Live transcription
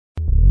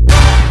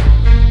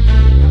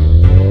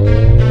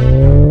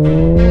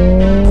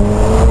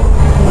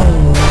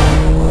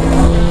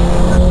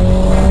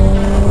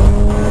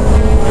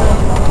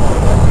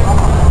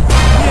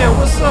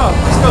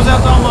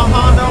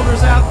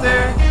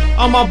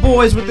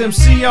boys with them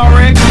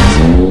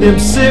CRXs, them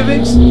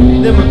Civics,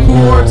 them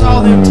Accords,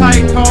 all them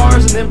tight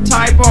cars, and them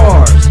Type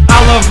Rs. I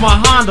love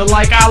my Honda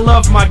like I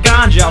love my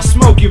ganja. I'll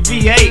smoke your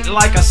V8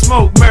 like I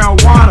smoke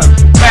marijuana.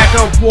 Back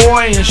up,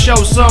 boy, and show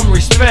some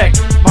respect.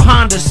 My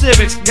Honda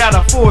Civic's got a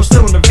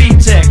 4-cylinder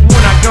VTEC.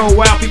 When I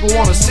go out, people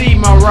want to see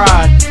my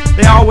ride.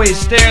 They always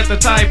stare at the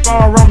Type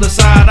R on the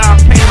side. I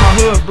paint my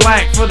hood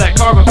black for that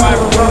carbon fiber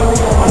look.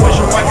 I wish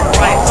I wipe the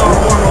lights on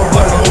one on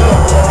but the hood.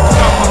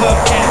 Got my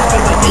hubcaps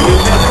cause I need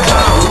it at the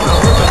time.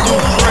 With a new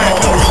track,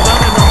 I'm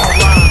stunning on my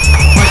rhymes.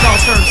 Like all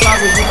turn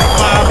sideways with a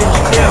 5-inch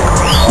tip.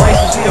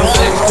 Racing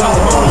CO6 till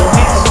the motor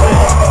hits slip.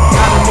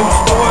 Got a new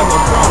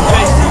spoiler from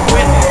JC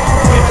Whitney.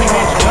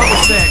 15-inch double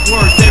stack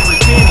worth every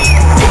penny.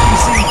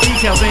 APC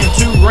decals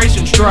and 2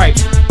 racing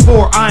stripes.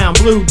 4 ion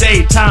blue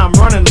daytime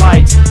running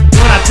lights.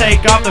 When I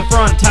take off, the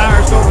front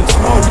tires go and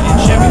smoke. And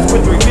Chevys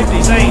with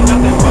 350s ain't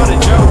nothing but a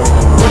joke.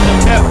 With them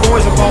Pep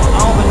boys about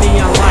all the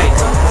neon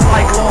lights. It's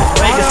like Las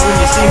Vegas when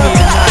you see me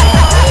at night.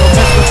 Don't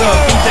mess with the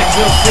VTEC,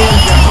 will send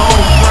you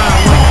home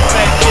crying like a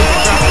fat kid that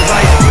dropped his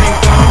ice cream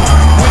cone.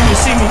 When you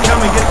see me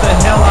coming, get the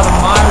hell out of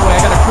my way.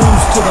 I gotta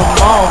cruise to the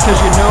mall cause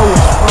you know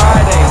it's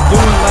Friday.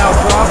 Doing loud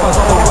drop-offs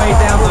all the way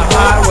down the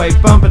highway.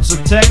 Bumping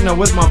some techno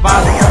with my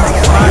visor coming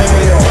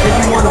sideways. If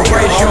you wanna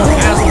race your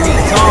gas will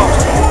get tossed.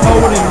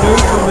 Hold it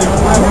neutral and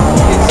whoever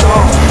gets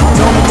off.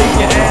 Don't leave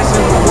your ass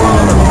in the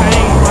world of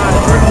pain. My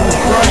adrenaline is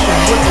rushing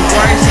with the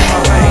rice in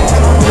my veins.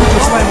 You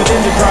can slam it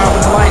into drive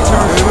when the light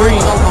turns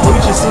green. Look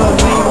at your son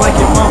lean like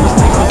your mama's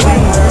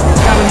limousine.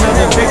 Got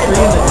another victory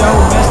in the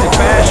domestic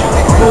fashion.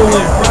 Pull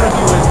in front of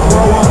you and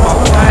throw on my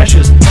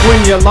flashes.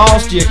 When you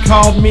lost, you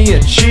called me a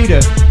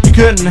cheater. You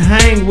couldn't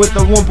hang with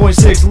the 1.6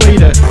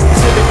 liter. The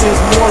Civic is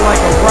more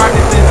like a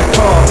rocket than a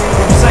car.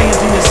 You're saying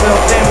to yourself,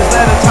 damn, is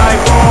that a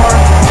Type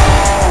R?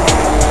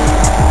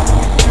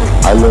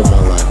 I live my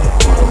life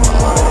according to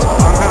my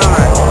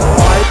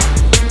life.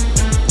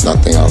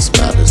 Nothing else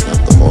matters,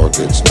 not the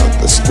mortgage, not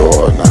the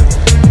store, not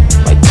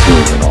my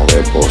team and all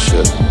their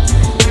bullshit.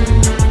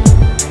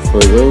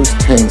 For those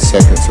 10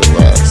 seconds or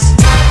less,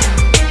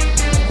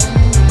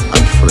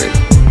 I'm free.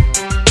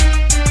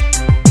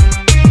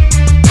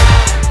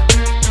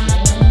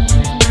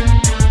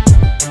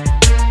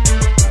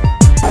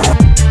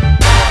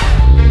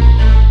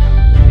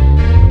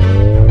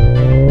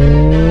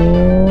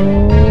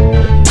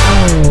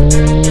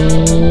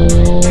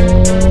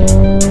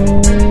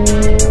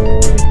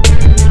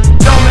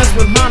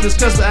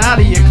 Cause they're out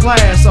of your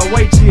class. I'll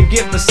wait till you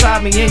get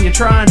beside me and you're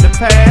trying to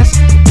pass.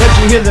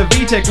 Let you hear the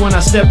VTEC when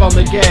I step on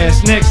the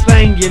gas. Next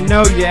thing you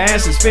know, your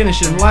ass is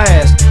finishing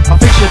last. I'll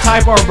fix your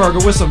Type R burger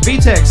with some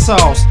VTEC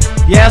sauce.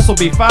 Your ass will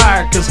be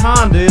fired cause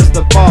Honda is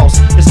the boss.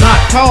 It's not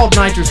called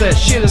nitrous, that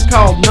shit is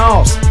called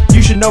NOS.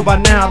 You should know by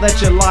now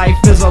that your life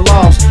is a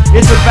loss.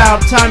 It's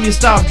about time you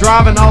stop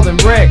driving all them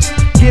wrecks.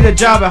 Get a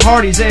job at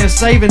Hardee's and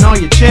saving all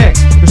your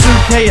checks. Pursue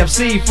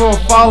KFC for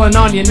falling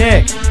on your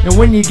neck. And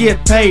when you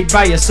get paid,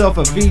 buy yourself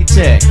a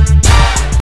VTEC.